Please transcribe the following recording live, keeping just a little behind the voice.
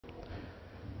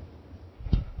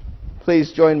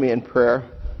Please join me in prayer.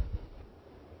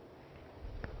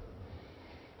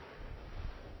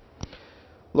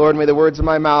 Lord, may the words of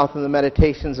my mouth and the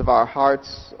meditations of our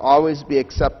hearts always be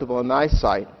acceptable in thy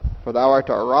sight, for thou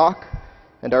art our rock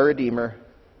and our Redeemer.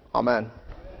 Amen.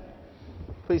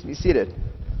 Please be seated.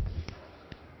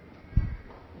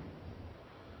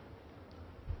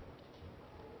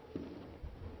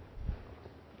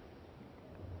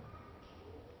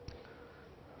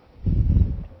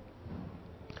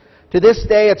 To this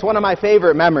day, it's one of my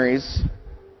favorite memories.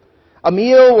 A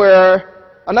meal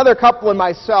where another couple and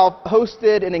myself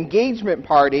hosted an engagement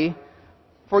party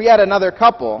for yet another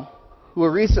couple who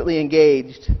were recently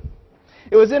engaged.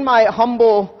 It was in my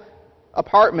humble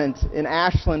apartment in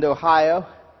Ashland, Ohio.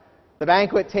 The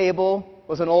banquet table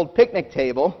was an old picnic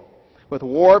table with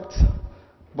warped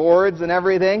boards and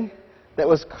everything that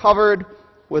was covered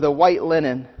with a white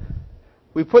linen.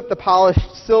 We put the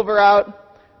polished silver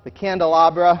out, the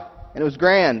candelabra, and it was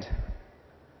grand.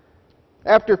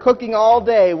 After cooking all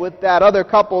day with that other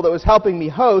couple that was helping me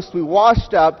host, we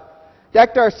washed up,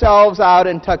 decked ourselves out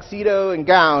in tuxedo and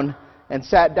gown, and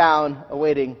sat down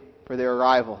awaiting for their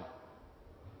arrival.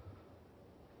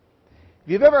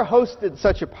 If you've ever hosted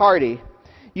such a party,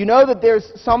 you know that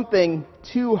there's something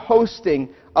to hosting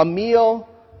a meal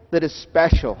that is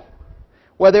special.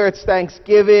 Whether it's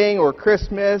Thanksgiving or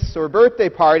Christmas or birthday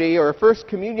party or a First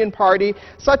Communion party,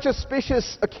 such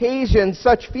auspicious occasions,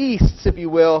 such feasts, if you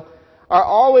will, are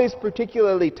always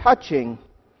particularly touching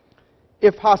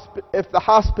if the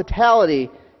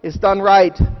hospitality is done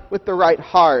right with the right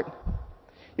heart.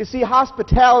 You see,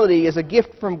 hospitality is a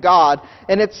gift from God,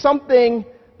 and it's something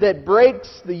that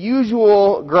breaks the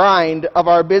usual grind of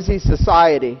our busy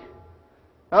society.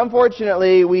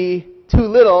 Unfortunately, we too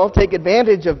little take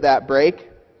advantage of that break.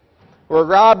 We're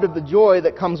robbed of the joy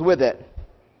that comes with it.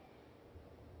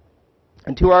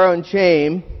 And to our own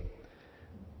shame,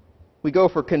 we go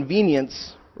for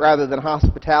convenience rather than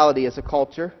hospitality as a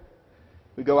culture.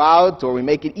 We go out or we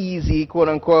make it easy, quote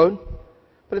unquote.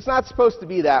 But it's not supposed to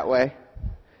be that way.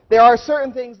 There are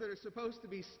certain things that are supposed to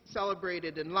be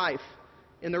celebrated in life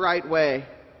in the right way.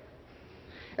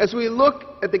 As we look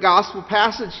at the gospel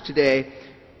passage today,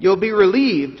 you'll be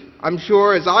relieved, I'm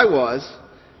sure as I was,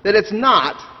 that it's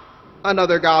not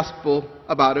another gospel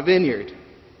about a vineyard.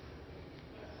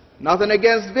 Nothing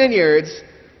against vineyards,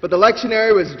 but the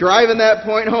lectionary was driving that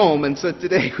point home, and so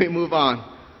today we move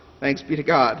on. Thanks be to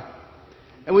God.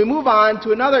 And we move on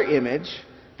to another image,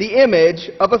 the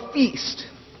image of a feast.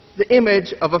 The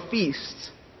image of a feast.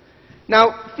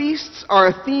 Now, feasts are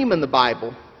a theme in the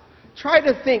Bible. Try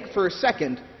to think for a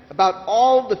second about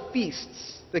all the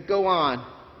feasts that go on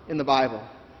in the Bible.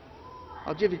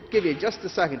 I'll give you just a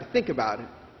second to think about it.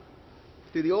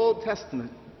 Through the Old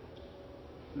Testament,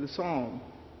 through the Psalm,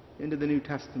 into the New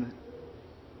Testament.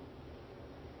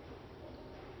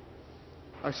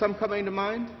 Are some coming to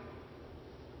mind?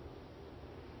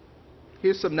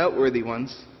 Here's some noteworthy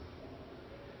ones.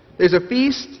 There's a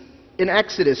feast in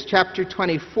Exodus chapter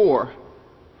 24,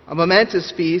 a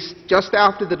momentous feast just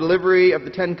after the delivery of the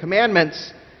Ten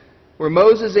Commandments, where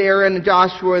Moses, Aaron, and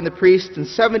Joshua, and the priests, and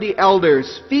 70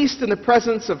 elders feast in the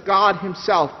presence of God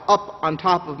himself up on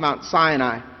top of Mount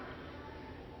Sinai.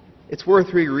 It's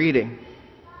worth rereading.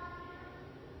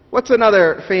 What's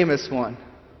another famous one?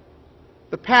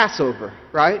 The Passover,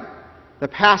 right? The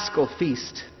Paschal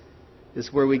Feast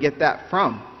is where we get that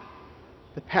from.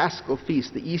 The Paschal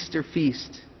Feast, the Easter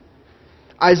feast.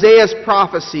 Isaiah's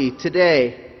prophecy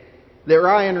today that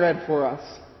Ryan read for us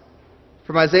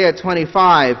from Isaiah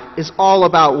 25 is all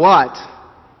about what?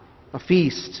 A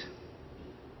feast.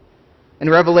 And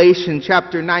Revelation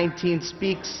chapter 19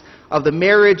 speaks of the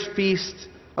marriage feast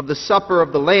of the supper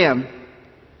of the Lamb,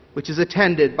 which is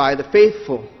attended by the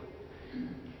faithful.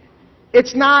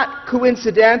 It's not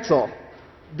coincidental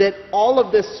that all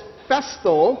of this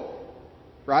festal,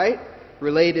 right,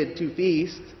 related to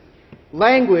feast,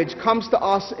 language comes to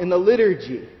us in the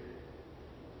liturgy.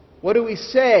 What do we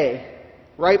say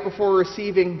right before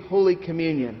receiving Holy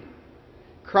Communion?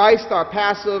 Christ, our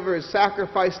Passover, is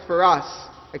sacrificed for us.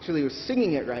 Actually, we're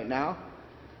singing it right now.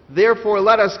 Therefore,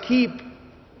 let us keep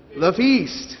the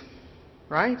feast.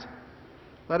 Right?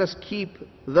 Let us keep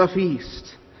the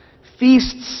feast.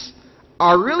 Feasts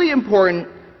are really important,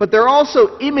 but they're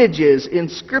also images in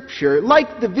Scripture,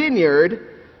 like the vineyard,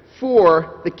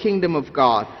 for the kingdom of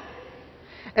God.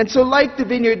 And so like the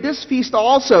vineyard, this feast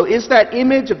also is that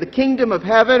image of the kingdom of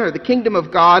heaven or the kingdom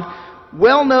of God,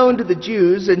 well known to the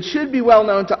Jews and should be well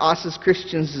known to us as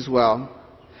Christians as well.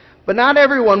 But not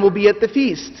everyone will be at the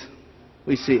feast,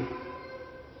 we see.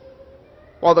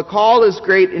 While the call is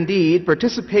great indeed,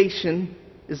 participation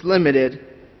is limited.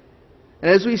 And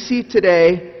as we see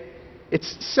today,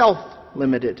 it's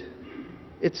self-limited.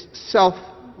 It's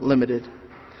self-limited.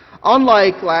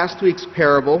 Unlike last week's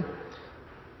parable,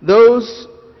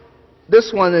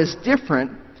 this one is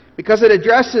different because it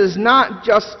addresses not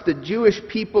just the Jewish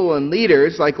people and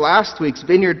leaders like last week's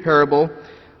vineyard parable,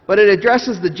 but it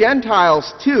addresses the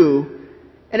Gentiles too,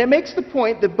 and it makes the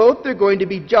point that both are going to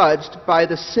be judged by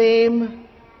the same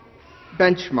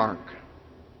benchmark.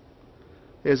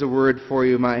 There's a word for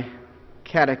you, my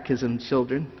catechism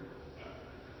children.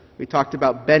 We talked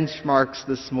about benchmarks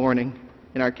this morning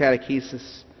in our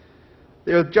catechesis.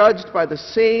 They're judged by the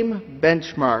same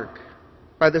benchmark,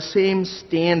 by the same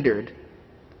standard.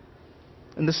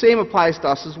 And the same applies to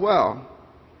us as well.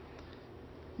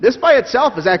 This by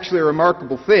itself is actually a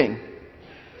remarkable thing,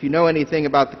 if you know anything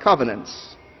about the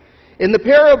covenants. In the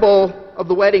parable of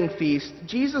the wedding feast,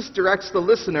 Jesus directs the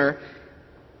listener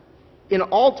in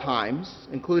all times,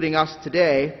 including us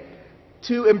today,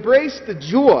 to embrace the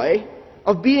joy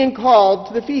of being called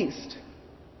to the feast.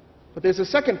 But there's a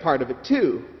second part of it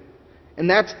too, and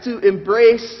that's to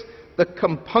embrace the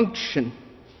compunction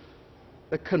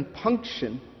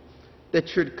that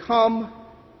should come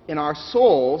in our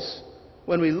souls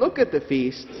when we look at the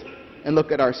feast and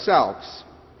look at ourselves.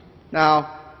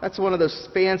 Now, that's one of those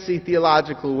fancy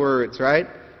theological words, right?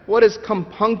 What does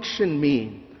compunction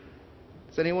mean?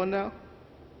 Does anyone know?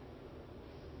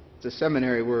 It's a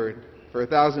seminary word for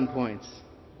 1,000 points.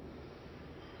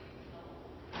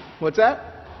 What's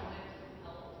that?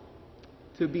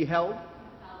 To be held?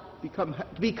 To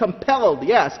be compelled,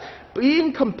 yes.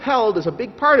 Being compelled is a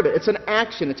big part of it. It's an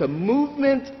action. It's a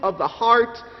movement of the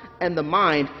heart and the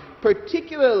mind,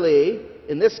 particularly,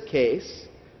 in this case,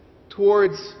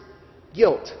 towards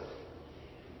guilt.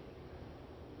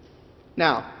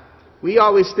 Now, we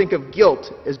always think of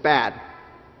guilt as bad.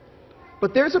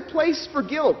 But there's a place for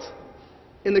guilt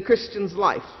in the Christian's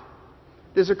life.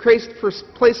 There's a place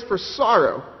for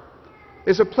sorrow.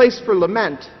 There's a place for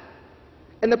lament.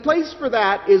 And the place for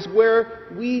that is where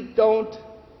we don't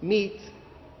meet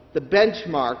the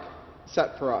benchmark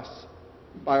set for us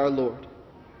by our Lord.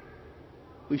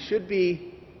 We should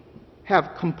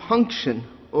have compunction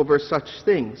over such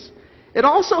things. It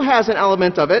also has an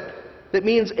element of it that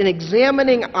means an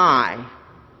examining eye.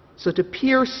 So to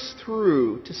pierce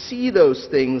through, to see those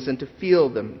things and to feel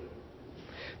them.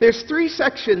 There's 3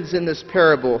 sections in this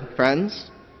parable,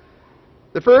 friends.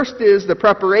 The first is the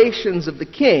preparations of the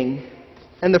king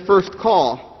and the first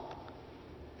call.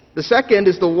 The second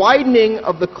is the widening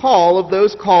of the call of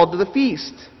those called to the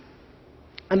feast.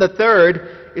 And the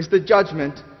third is the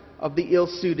judgment of the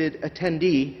ill-suited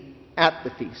attendee at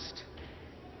the feast.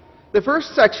 The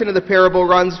first section of the parable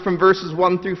runs from verses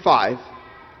 1 through 5.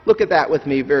 Look at that with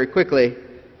me very quickly.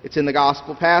 It's in the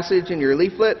gospel passage in your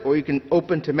leaflet, or you can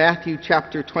open to Matthew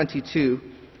chapter 22.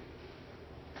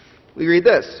 We read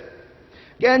this.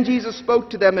 Again, Jesus spoke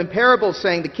to them in parables,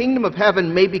 saying, "The kingdom of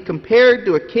heaven may be compared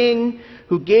to a king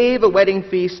who gave a wedding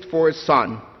feast for his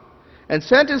son, and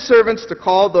sent his servants to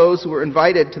call those who were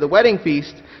invited to the wedding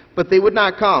feast, but they would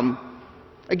not come.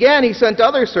 Again, he sent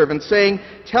other servants, saying,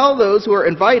 'Tell those who are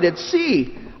invited,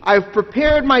 see, I've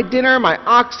prepared my dinner, my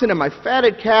oxen and my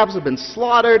fatted calves have been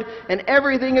slaughtered, and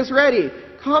everything is ready.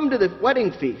 Come to the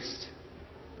wedding feast.'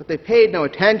 But they paid no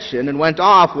attention and went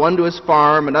off, one to his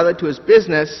farm, another to his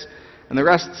business, and the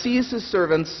rest seized his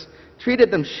servants,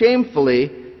 treated them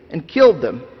shamefully, and killed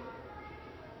them."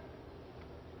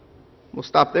 We'll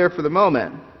stop there for the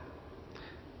moment.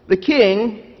 The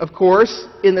king, of course,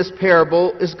 in this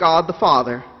parable is God the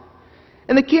Father.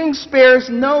 And the king spares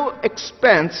no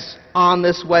expense on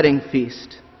this wedding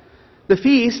feast. The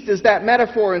feast is that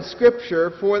metaphor in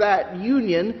Scripture for that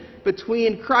union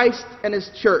between Christ and his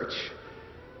church,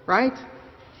 right?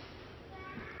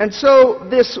 And so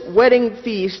this wedding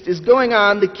feast is going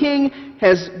on. The king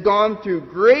has gone through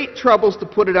great troubles to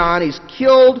put it on. He's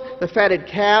killed the fatted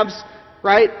calves,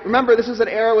 right? Remember, this is an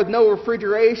era with no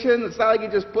refrigeration. It's not like you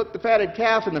just put the fatted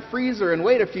calf in the freezer and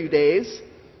wait a few days,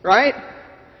 right?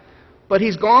 But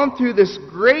he's gone through this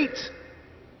great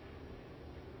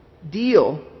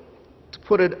deal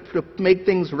to make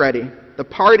things ready. The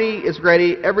party is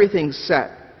ready, everything's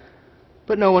set.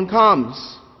 But no one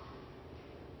comes.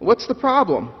 What's the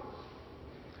problem?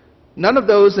 None of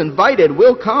those invited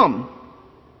will come.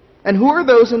 And who are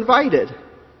those invited?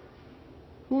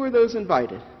 Who are those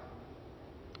invited?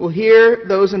 Well, here,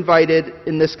 those invited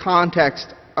in this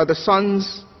context are the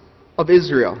sons of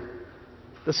Israel,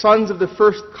 the sons of the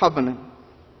first covenant.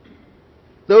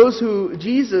 Those who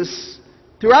Jesus,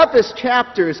 throughout this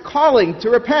chapter, is calling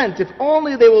to repent, if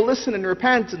only they will listen and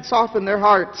repent and soften their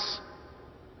hearts.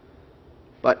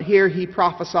 But here he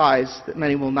prophesies that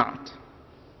many will not.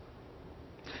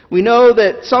 We know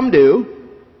that some do,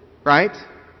 right?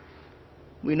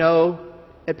 We know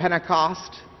at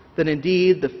Pentecost that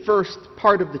indeed the first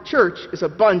part of the church is a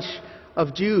bunch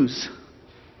of Jews,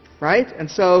 right?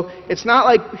 And so it's not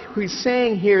like he's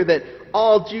saying here that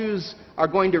all Jews are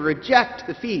going to reject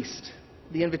the feast,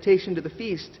 the invitation to the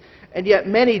feast, and yet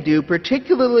many do,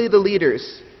 particularly the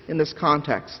leaders in this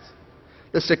context.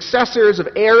 The successors of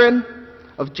Aaron,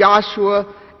 of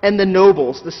Joshua, and the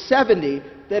nobles, the 70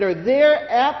 that are there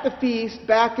at the feast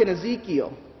back in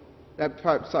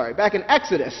back in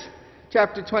Exodus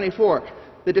chapter 24.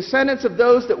 The descendants of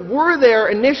those that were there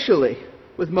initially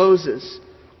with Moses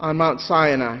on Mount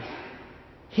Sinai.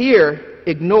 Here,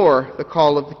 ignore the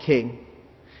call of the king.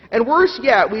 And worse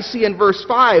yet, we see in verse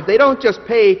 5, they don't just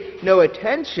pay no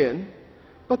attention,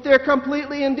 but they're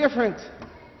completely indifferent.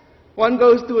 One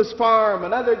goes to his farm,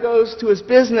 another goes to his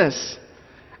business.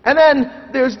 And then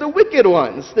there's the wicked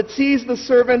ones that seize the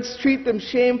servants, treat them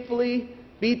shamefully,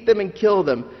 beat them, and kill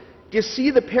them. Do you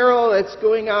see the parallel that's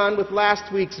going on with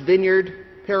last week's vineyard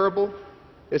parable?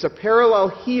 There's a parallel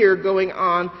here going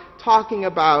on, talking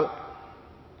about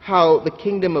how the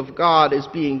kingdom of God is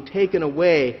being taken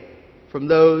away from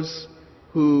those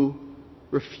who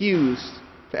refuse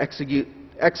to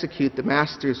execute the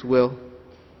master's will.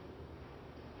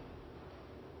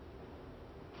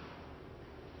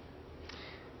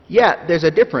 Yet, there's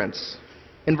a difference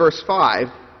in verse 5,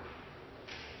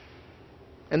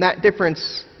 and that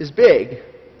difference is big.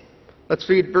 Let's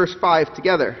read verse 5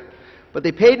 together. But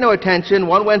they paid no attention.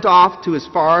 One went off to his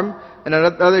farm, and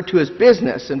another to his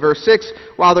business. In verse 6,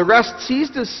 while the rest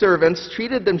seized his servants,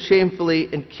 treated them shamefully,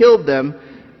 and killed them.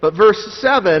 But verse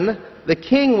 7, the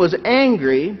king was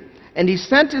angry, and he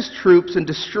sent his troops and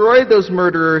destroyed those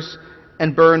murderers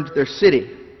and burned their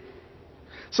city.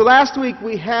 So last week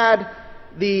we had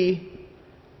the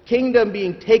kingdom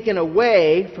being taken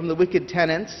away from the wicked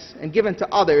tenants and given to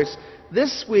others.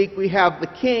 This week we have the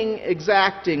king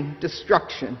exacting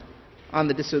destruction on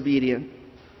the disobedient.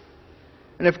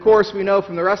 And of course we know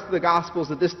from the rest of the Gospels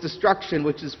that this destruction,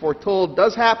 which is foretold,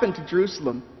 does happen to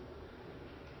Jerusalem.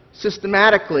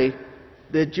 Systematically,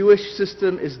 the Jewish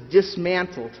system is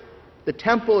dismantled. The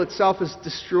temple itself is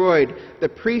destroyed. The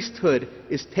priesthood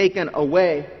is taken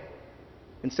away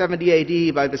in 70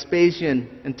 AD by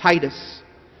Vespasian and Titus.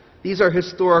 These are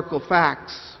historical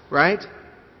facts, right?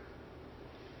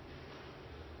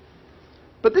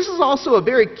 But this is also a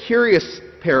very curious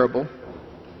parable,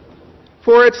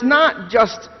 for it's not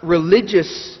just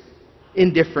religious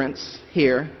indifference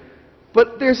here,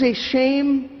 but there's a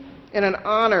shame and an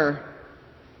honor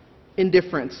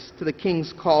indifference to the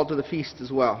king's call to the feast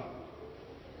as well.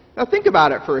 Now think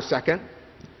about it for a second.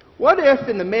 What if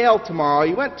in the mail tomorrow,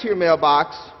 you went to your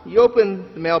mailbox, you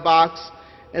opened the mailbox,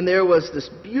 and there was this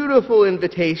beautiful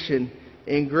invitation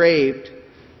engraved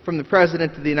from the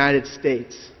President of the United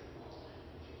States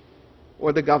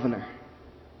or the governor?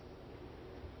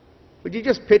 Would you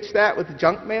just pitch that with the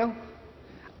junk mail?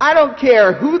 I don't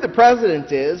care who the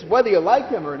president is, whether you like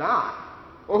him or not,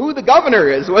 or who the governor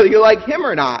is, whether you like him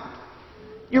or not.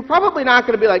 You're probably not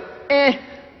going to be like,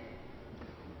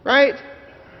 right?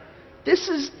 This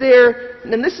is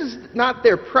not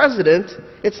their president,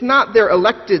 it's not their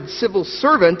elected civil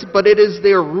servant, but it is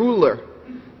their ruler.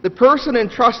 The person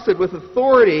entrusted with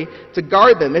authority to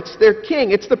guard them. It's their king.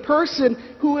 It's the person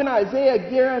who in Isaiah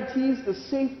guarantees the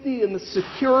safety and the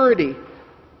security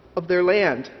of their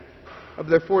land, of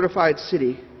their fortified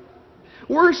city.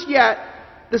 Worse yet,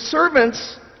 the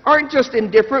servants aren't just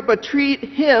indifferent, but treat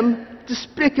him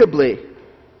despicably,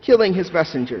 killing his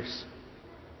messengers.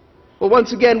 Well,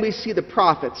 once again, we see the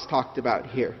prophets talked about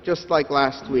here, just like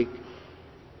last week.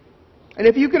 And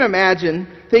if you can imagine,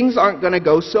 things aren't going to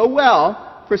go so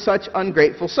well for such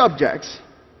ungrateful subjects.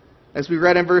 As we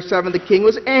read in verse 7, the king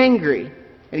was angry,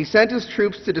 and he sent his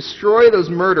troops to destroy those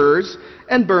murderers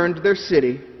and burned their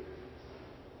city.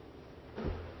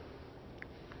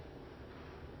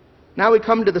 Now we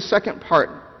come to the second part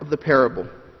of the parable.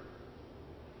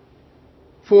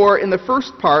 For in the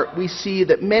first part, we see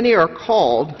that many are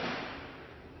called,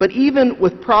 but even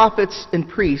with prophets and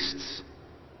priests,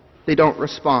 they don't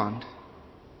respond.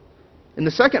 In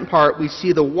the second part, we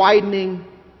see the widening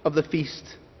of the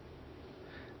feast.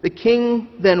 The king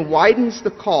then widens the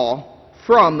call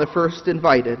from the first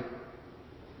invited.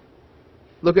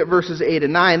 Look at verses 8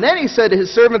 and 9. Then he said to his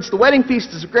servants, the wedding feast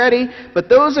is ready, but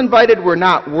those invited were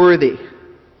not worthy.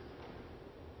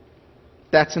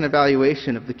 That's an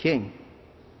evaluation of the king.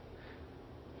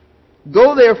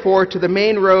 Go therefore to the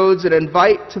main roads and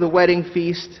invite to the wedding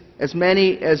feast as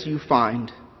many as you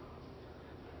find.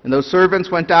 And those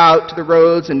servants went out to the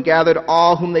roads and gathered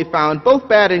all whom they found, both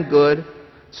bad and good.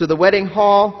 So the wedding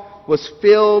hall was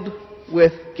filled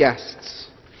with guests.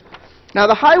 Now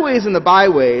the highways and the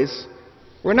byways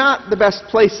were not the best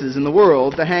places in the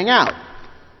world to hang out.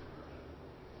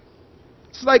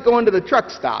 It's like going to the truck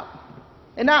stop.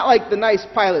 And not like the nice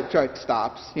pilot truck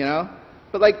stops,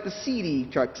 but like the seedy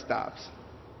truck stops.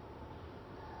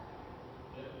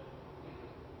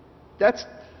 That's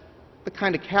the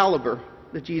kind of caliber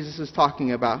that Jesus is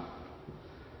talking about.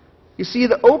 You see,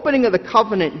 the opening of the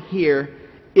covenant here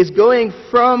is going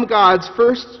from God's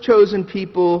first chosen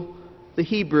people, the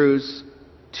Hebrews,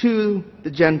 to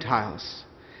the Gentiles.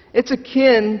 It's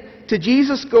akin to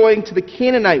Jesus going to the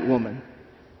Canaanite woman.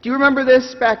 Do you remember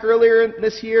this back earlier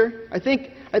this year? I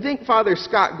think Father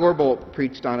Scott Gorbolt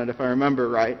preached on it, if I remember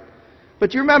right.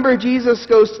 But do you remember Jesus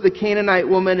goes to the Canaanite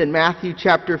woman in Matthew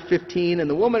chapter 15, and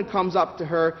the woman comes up to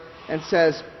her and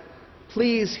says,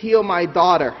 "Please heal my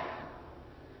daughter,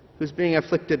 who's being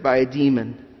afflicted by a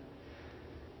demon."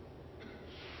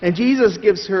 And Jesus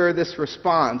gives her this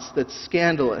response that's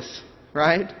scandalous,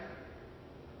 right?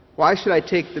 "Why should I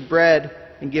take the bread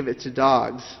and give it to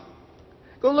dogs?"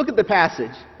 Go look at the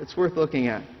passage. It's worth looking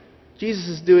at. Jesus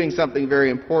is doing something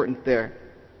very important there.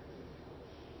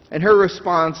 And her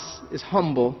response is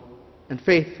humble and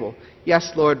faithful.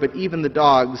 "Yes, Lord, but even the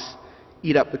dogs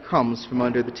eat up the crumbs from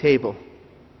under the table."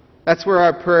 That's where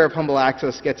our prayer of humble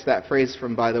access gets that phrase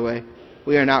from, by the way.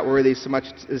 "We are not worthy so much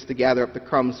as to gather up the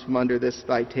crumbs from under this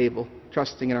thy table,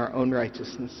 trusting in our own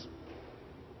righteousness."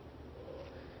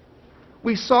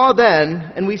 We saw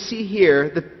then, and we see here,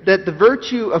 that the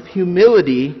virtue of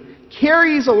humility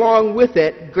carries along with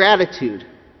it gratitude.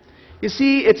 You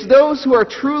see, it's those who are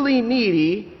truly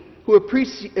needy who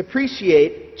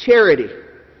appreciate charity.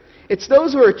 It's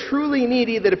those who are truly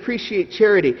needy that appreciate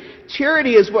charity.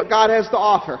 Charity is what God has to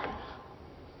offer,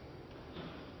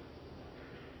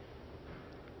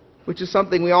 which is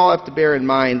something we all have to bear in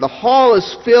mind. The hall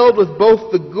is filled with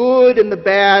both the good and the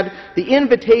bad. The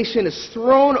invitation is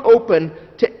thrown open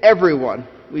to everyone,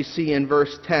 we see in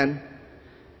verse 10,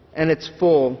 and it's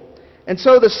full. And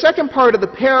so the second part of the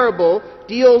parable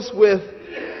deals with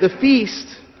the feast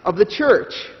of the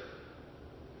church.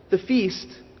 The feast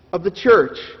of the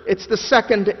church. It's the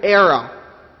second era.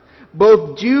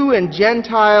 Both Jew and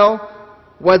Gentile,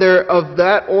 whether of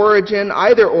that origin,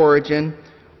 either origin,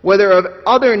 whether of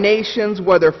other nations,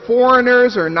 whether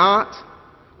foreigners or not,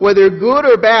 whether good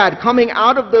or bad, coming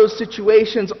out of those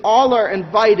situations, all are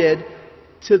invited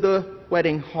to the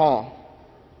wedding hall.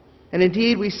 And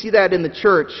indeed, we see that in the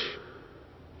church.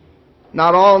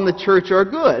 Not all in the church are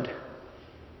good.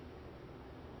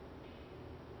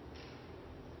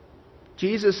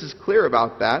 Jesus is clear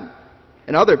about that.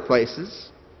 In other places,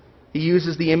 he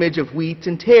uses the image of wheat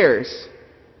and tares,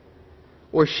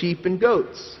 or sheep and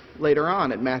goats, later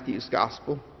on in Matthew's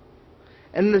Gospel.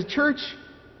 And the church,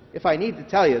 if I need to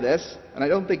tell you this, and I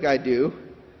don't think I do,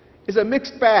 is a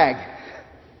mixed bag.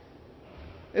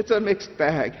 It's a mixed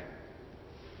bag.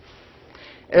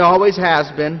 It always has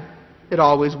been. It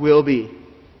always will be,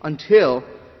 until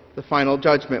the final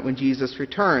judgment when Jesus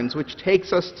returns, which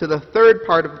takes us to the third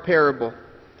part of the parable,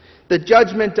 the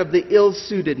judgment of the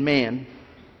ill-suited man,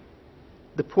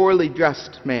 the poorly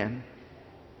dressed man.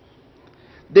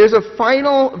 There's a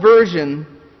final version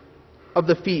of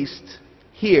the feast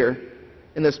here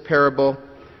in this parable,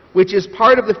 which is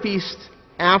part of the feast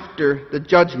after the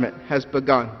judgment has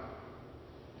begun.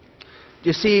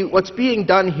 You see, what's being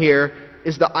done here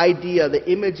is the idea, the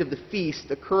image of the feast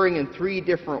occurring in three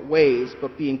different ways,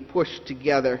 but being pushed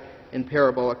together in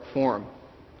parabolic form.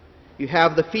 You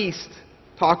have the feast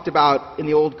talked about in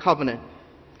the Old Covenant.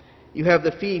 You have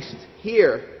the feast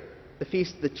here, the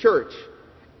feast of the church.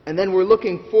 And then we're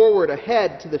looking forward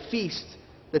ahead to the feast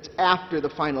that's after the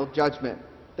final judgment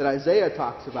that Isaiah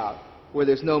talks about, where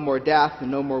there's no more death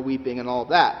and no more weeping and all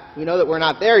that. We know that we're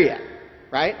not there yet,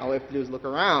 right? All we have to do is look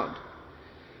around.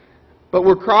 But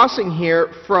we're crossing here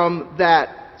from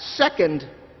that second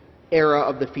era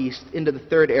of the feast into the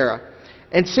third era.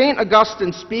 And St.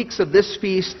 Augustine speaks of this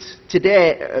feast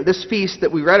today, this feast that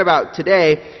we read about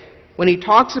today, when he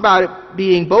talks about it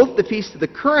being both the feast of the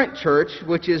current church,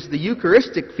 which is the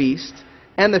Eucharistic feast,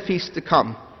 and the feast to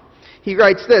come. He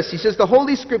writes this, he says, "The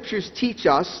Holy Scriptures teach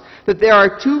us that there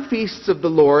are two feasts of the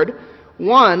Lord,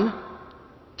 one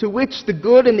to which the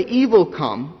good and the evil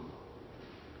come,"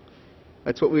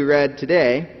 that's what we read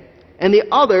today, "and the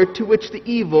other to which the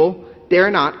evil dare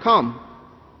not come,"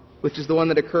 which is the one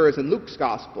that occurs in Luke's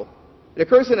Gospel. It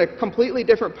occurs in a completely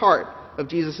different part of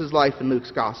Jesus' life in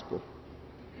Luke's Gospel.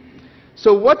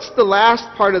 So what's the last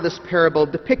part of this parable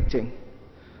depicting?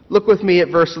 Look with me at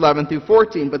verse 11 through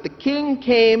 14. "But the king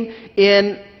came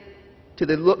in to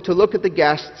look at the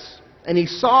guests, and he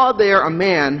saw there a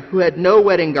man who had no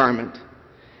wedding garment.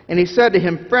 And he said to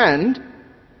him, "Friend,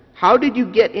 how did you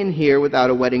get in here without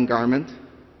a wedding garment?"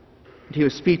 And he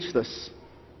was speechless.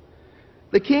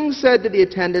 The king said to the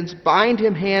attendants, "Bind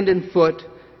him hand and foot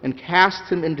and cast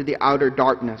him into the outer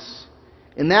darkness.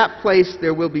 In that place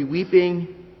there will be weeping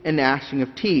and gnashing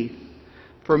of teeth.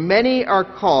 For many are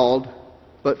called,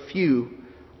 but few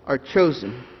are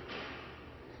chosen."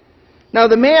 Now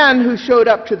the man who showed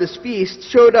up to this feast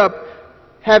showed up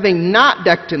having not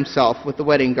decked himself with the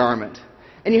wedding garment.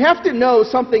 And you have to know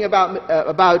something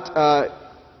about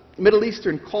Middle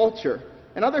Eastern culture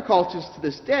and other cultures to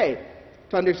this day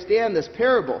to understand this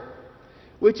parable,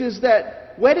 which is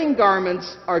that wedding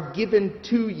garments are given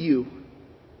to you.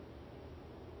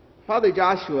 Father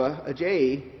Joshua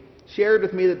Ajayi shared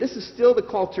with me that this is still the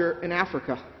culture in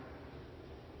Africa.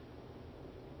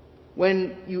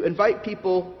 When you invite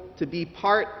people to be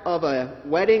part of a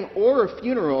wedding or a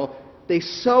funeral, they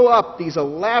sew up these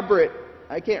elaborate,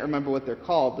 I can't remember what they're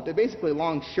called, but they're basically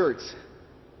long shirts.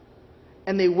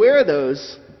 And they wear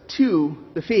those to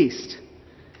the feast.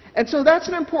 And so that's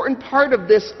an important part of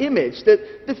this image, that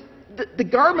the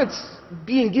garments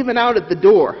being given out at the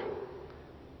door.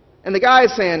 And the guy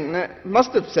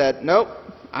must have said, "Nope,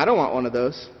 I don't want one of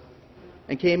those,"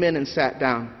 and came in and sat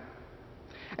down.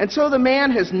 And so the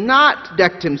man has not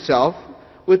decked himself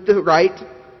with the right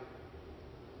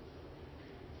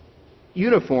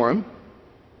uniform,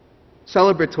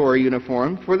 celebratory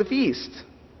uniform for the feast.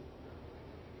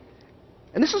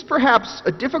 And this is perhaps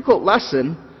a difficult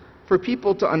lesson for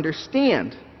people to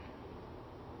understand,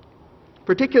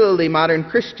 particularly modern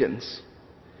Christians,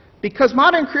 because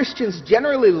modern Christians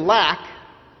generally lack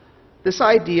this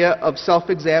idea of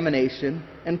self-examination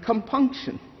and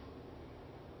compunction.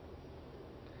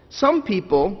 Some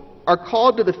people are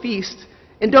called to the feast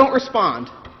and don't respond.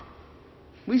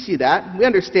 We see that. We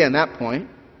understand that point.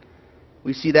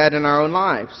 We see that in our own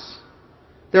lives.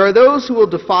 There are those who will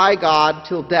defy God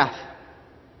till death.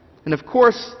 And of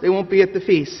course, they won't be at the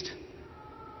feast.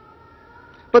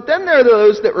 But then there are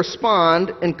those that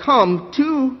respond and come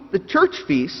to the church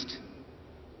feast,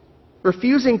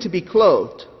 refusing to be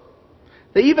clothed.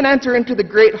 They even enter into the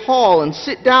great hall and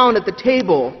sit down at the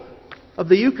table of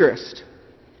the Eucharist.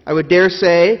 I would dare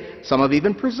say some have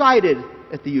even presided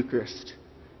at the Eucharist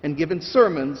and given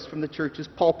sermons from the church's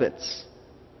pulpits.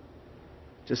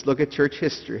 Just look at church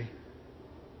history.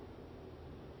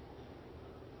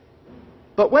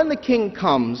 But when the king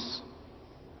comes,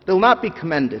 they'll not be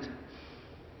commended.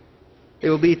 They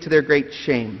will be to their great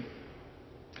shame.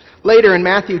 Later in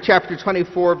Matthew chapter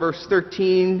 24, verse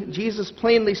 13, Jesus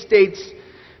plainly states,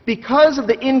 "Because of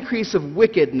the increase of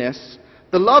wickedness,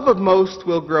 the love of most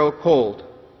will grow cold.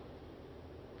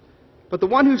 But the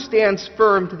one who stands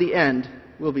firm to the end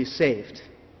will be saved."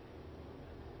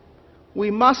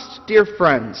 We must, dear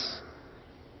friends,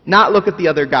 not look at the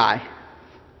other guy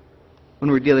when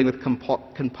we're dealing with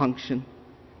compunction.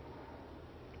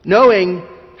 Knowing,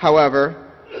 however,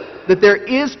 that there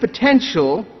is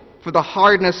potential for the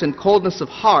hardness and coldness of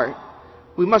heart,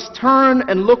 we must turn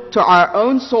and look to our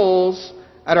own souls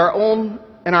and our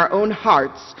own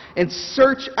hearts and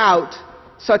search out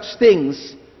such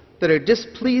things that are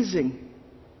displeasing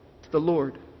to the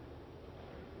Lord.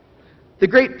 The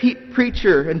great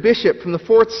preacher and bishop from the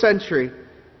 4th century,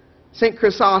 St.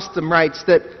 Chrysostom, writes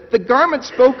that the garment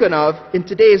spoken of in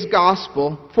today's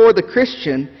gospel for the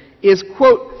Christian is,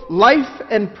 quote, life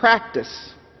and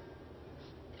practice.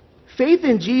 Faith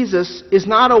in Jesus is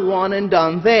not a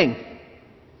one-and-done thing.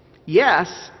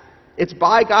 Yes, it's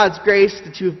by God's grace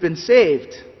that you've been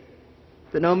saved,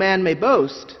 that no man may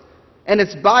boast, and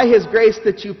it's by His grace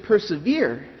that you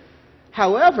persevere.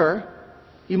 However,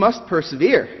 you must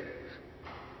persevere.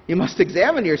 You must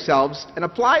examine yourselves and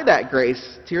apply that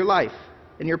grace to your life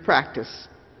and your practice.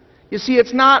 You see,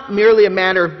 it's not merely a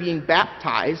matter of being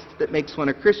baptized that makes one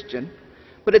a Christian,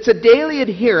 but it's a daily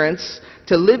adherence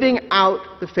to living out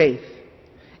the faith.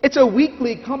 It's a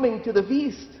weekly coming to the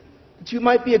feast that you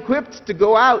might be equipped to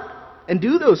go out and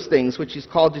do those things which He's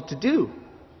called you to do.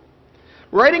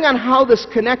 Writing on how this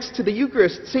connects to the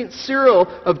Eucharist, St. Cyril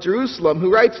of Jerusalem,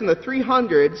 who writes in the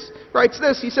 300s, writes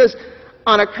this. He says,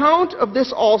 "On account of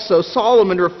this also,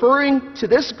 Solomon, referring to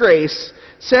this grace,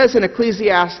 says in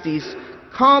Ecclesiastes,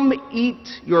 'Come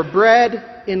eat your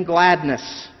bread in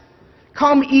gladness.'"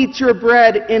 Come eat your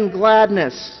bread in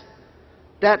gladness.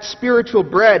 That spiritual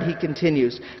bread, he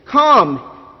continues. Come,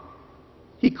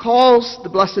 he calls the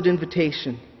blessed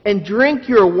invitation, and drink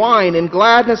your wine in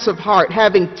gladness of heart,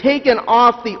 having taken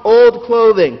off the old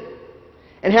clothing,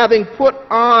 and having put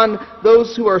on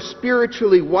those who are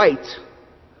spiritually white.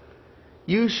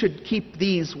 You should keep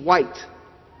these white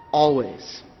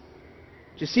always.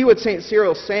 Do you see what St.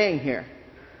 Cyril's saying here?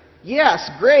 Yes,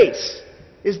 grace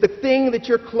is the thing that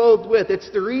you're clothed with.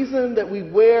 It's the reason that we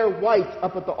wear white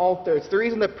up at the altar. It's the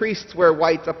reason that priests wear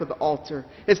white up at the altar.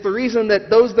 It's the reason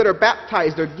that those that are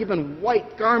baptized are given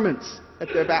white garments at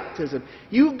their baptism.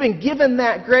 You've been given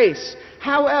that grace.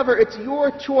 However, it's your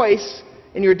choice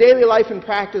in your daily life and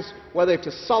practice whether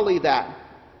to sully that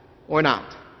or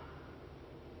not.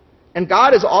 And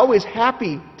God is always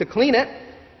happy to clean it.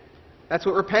 That's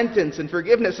what repentance and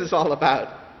forgiveness is all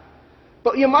about.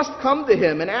 But you must come to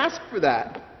Him and ask for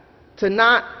that, to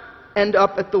not end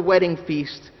up at the wedding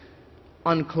feast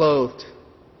unclothed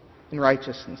in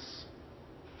righteousness.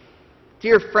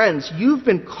 Dear friends, you've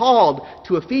been called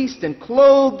to a feast and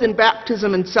clothed in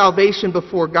baptism and salvation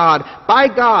before God. By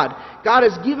God, God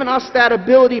has given us that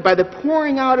ability by the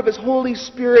pouring out of His Holy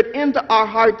Spirit into our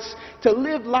hearts to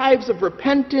live lives of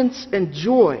repentance and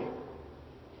joy.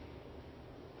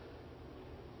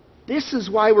 This is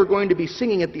why we're going to be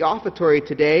singing at the offertory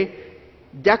today,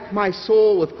 "Deck my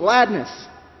soul with gladness."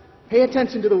 Pay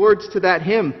attention to the words to that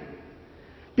hymn.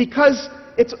 Because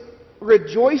it's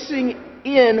rejoicing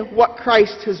in what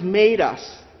Christ has made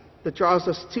us that draws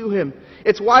us to Him.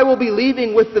 It's why we'll be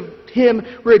leaving with the hymn,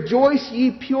 "Rejoice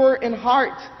ye pure in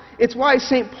heart." It's why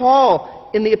St.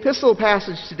 Paul in the epistle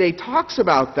passage today talks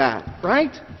about that,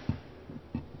 right?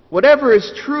 Whatever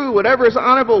is true, whatever is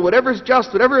honorable, whatever is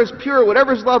just, whatever is pure,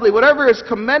 whatever is lovely, whatever is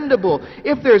commendable,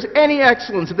 if there's any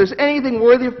excellence, if there's anything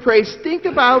worthy of praise, think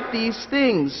about these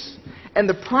things. And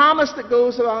the promise that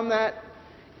goes on that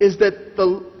is that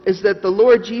the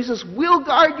Lord Jesus will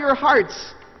guard your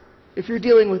hearts if you're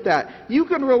dealing with that. You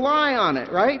can rely on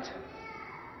it, right?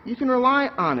 You can rely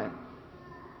on it.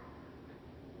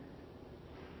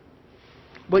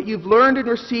 What you've learned and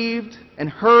received and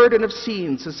heard and have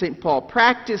seen, says St. Paul,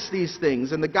 practice these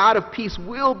things, and the God of peace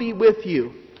will be with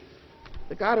you.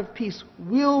 The God of peace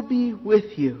will be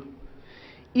with you.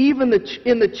 Even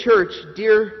in the church,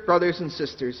 dear brothers and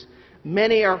sisters,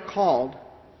 many are called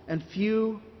and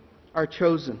few are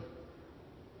chosen.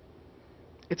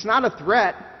 It's not a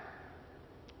threat.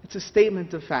 It's a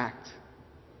statement of fact.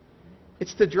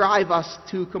 It's to drive us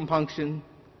to compunction,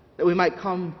 that we might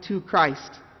come to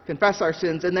Christ, confess our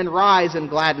sins, and then rise in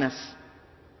gladness.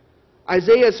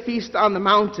 Isaiah's feast on the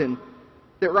mountain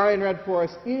that Ryan read for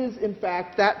us is, in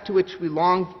fact, that to which we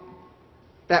long,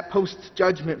 that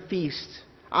post-judgment feast.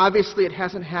 Obviously, it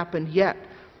hasn't happened yet,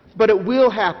 but it will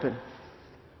happen.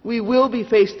 We will be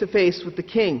face to face with the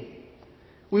King.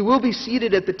 We will be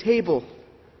seated at the table.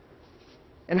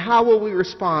 And how will we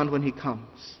respond when He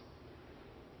comes?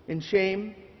 In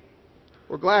shame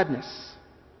or gladness?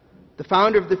 The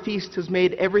founder of the feast has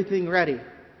made everything ready.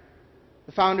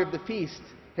 The founder of the feast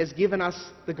has given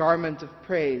us the garment of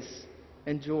praise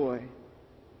and joy.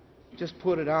 Just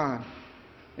put it on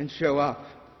and show up.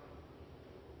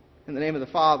 In the name of the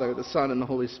Father, the Son, and the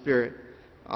Holy Spirit.